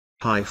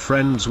Hi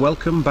friends,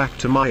 welcome back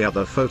to my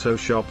other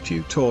Photoshop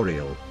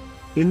tutorial.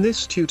 In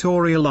this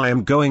tutorial I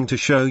am going to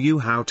show you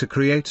how to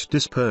create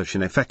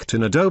dispersion effect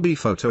in Adobe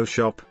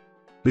Photoshop.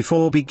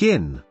 Before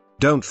begin,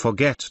 don't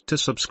forget to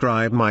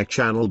subscribe my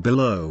channel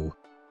below.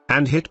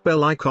 And hit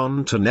bell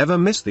icon to never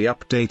miss the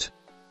update.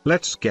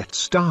 Let's get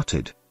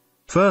started.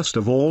 First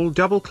of all,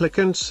 double click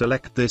and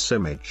select this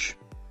image.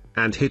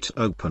 And hit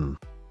open.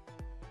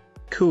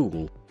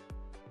 Cool.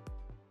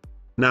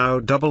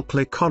 Now double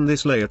click on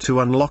this layer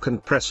to unlock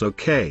and press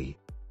OK.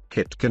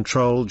 Hit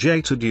Ctrl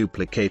J to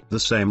duplicate the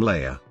same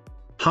layer.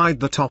 Hide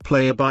the top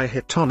layer by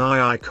hit on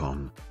eye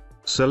icon.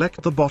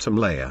 Select the bottom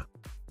layer.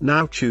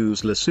 Now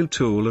choose Lasso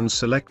tool and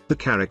select the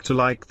character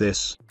like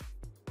this.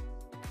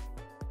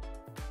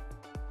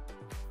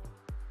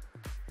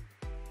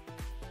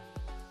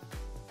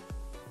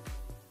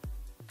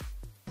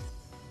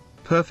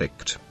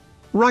 Perfect.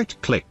 Right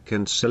click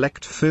and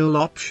select Fill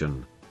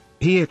option.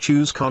 Here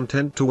choose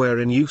Content to Where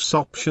in Use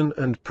option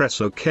and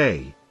press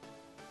OK.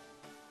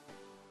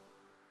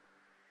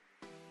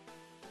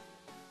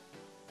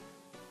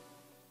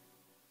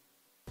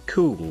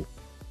 Cool.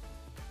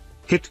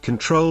 Hit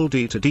Ctrl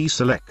D to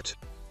deselect.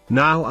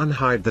 Now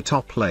unhide the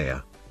top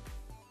layer.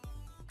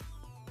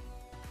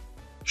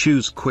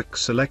 Choose Quick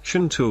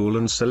Selection tool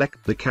and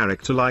select the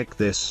character like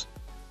this.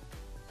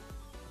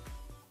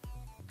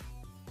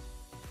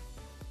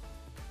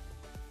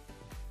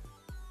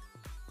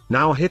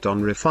 Now hit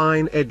on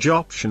Refine Edge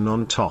option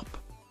on top.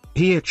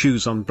 Here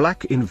choose on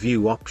Black in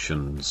View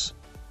options.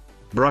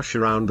 Brush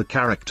around the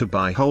character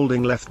by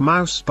holding left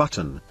mouse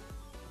button.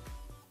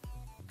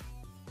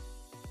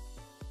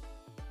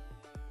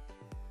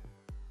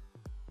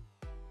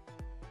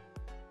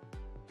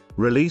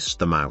 Release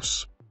the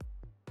mouse.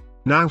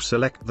 Now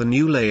select the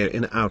new layer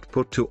in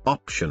Output to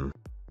option.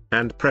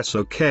 And press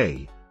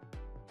OK.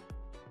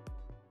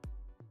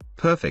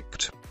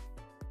 Perfect.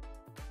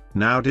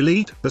 Now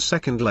delete the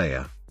second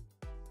layer.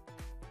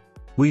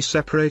 We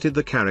separated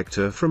the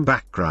character from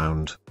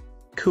background.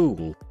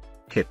 Cool.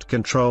 Hit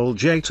Ctrl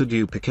J to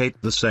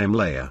duplicate the same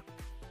layer.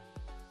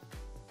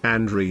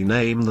 And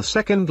rename the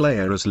second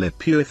layer as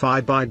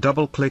Liquify by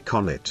double click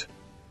on it.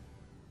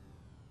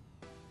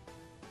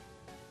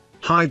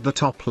 Hide the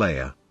top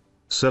layer.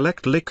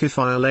 Select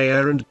Liquify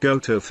layer and go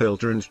to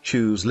Filter and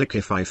choose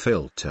Liquify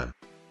filter.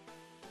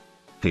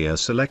 Here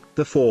select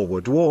the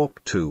Forward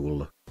Warp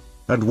tool.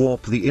 And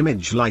warp the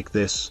image like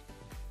this.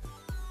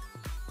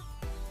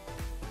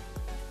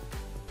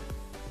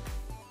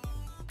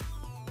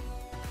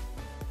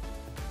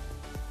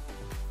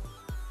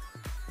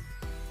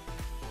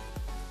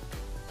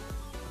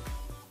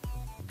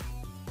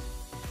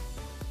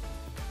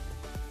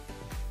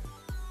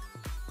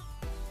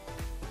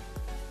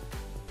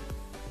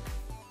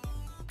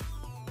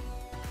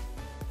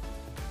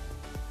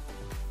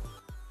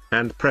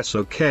 And press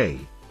OK.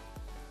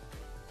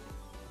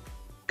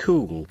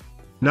 Cool.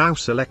 Now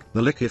select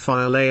the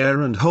Liquify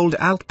layer and hold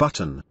Alt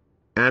button.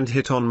 And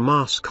hit on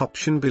Mask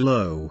option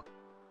below.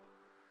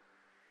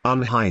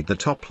 Unhide the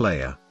top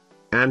layer.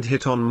 And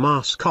hit on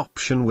Mask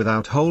option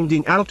without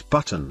holding Alt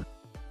button.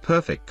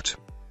 Perfect.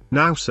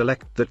 Now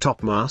select the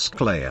top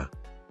mask layer.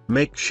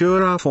 Make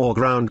sure our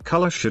foreground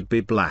color should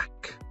be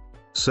black.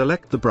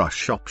 Select the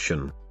Brush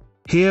option.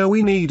 Here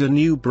we need a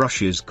new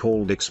brushes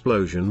called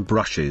Explosion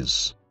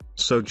Brushes.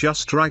 So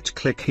just right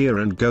click here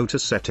and go to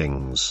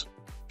Settings.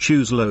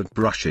 Choose Load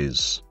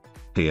Brushes.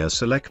 Here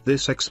select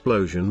this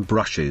Explosion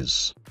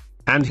Brushes.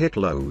 And hit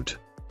Load.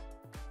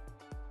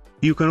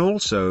 You can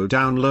also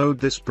download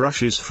this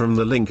brushes from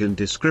the link in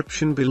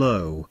description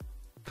below.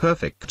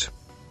 Perfect.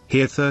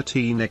 Here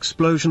 13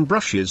 explosion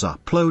brushes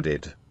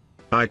uploaded.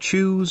 I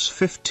choose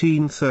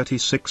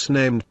 1536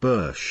 named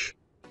brush.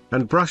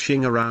 And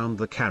brushing around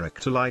the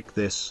character like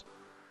this.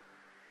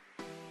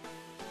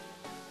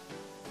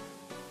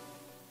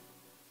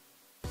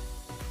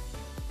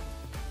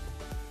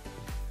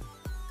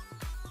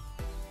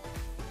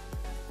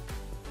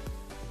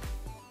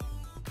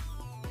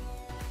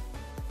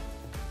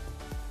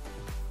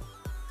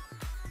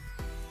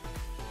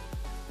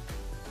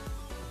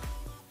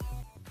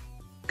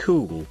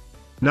 Cool.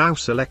 Now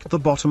select the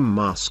bottom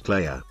mask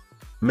layer.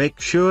 Make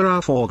sure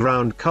our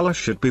foreground color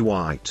should be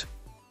white.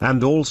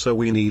 And also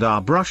we need our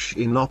brush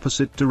in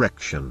opposite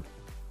direction.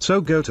 So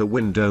go to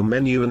Window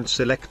menu and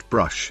select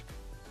Brush.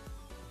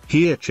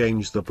 Here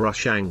change the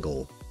brush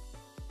angle.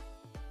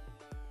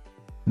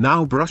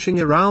 Now brushing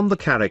around the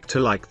character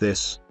like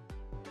this.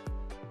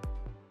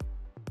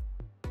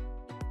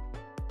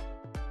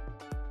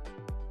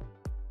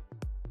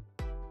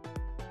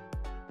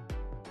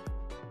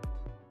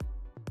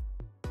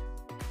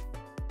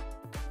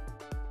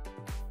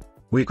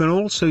 We can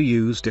also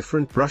use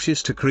different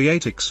brushes to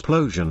create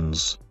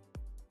explosions.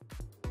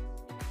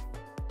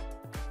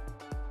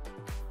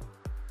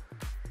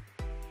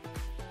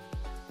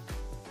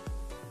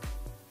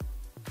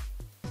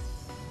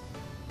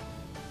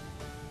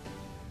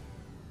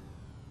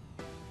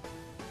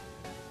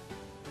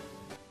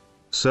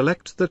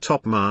 Select the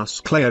top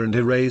mask layer and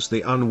erase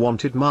the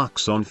unwanted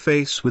marks on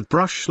face with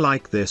brush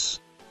like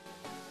this.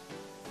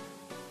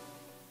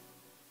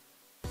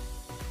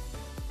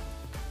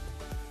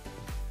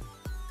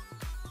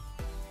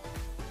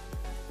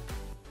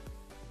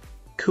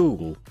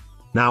 cool.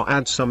 Now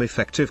add some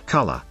effective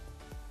color.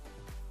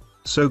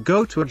 So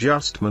go to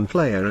adjustment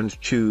layer and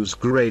choose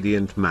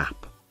gradient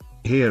map.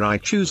 Here I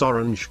choose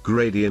orange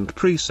gradient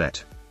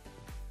preset.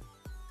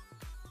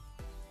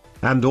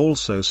 And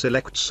also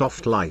select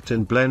soft light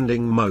and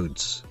blending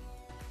modes.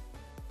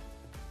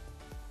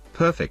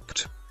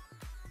 Perfect.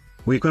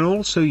 We can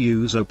also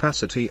use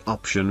opacity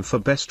option for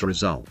best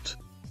result.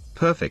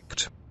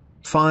 Perfect.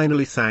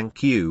 Finally,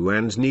 thank you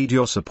and need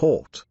your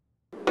support.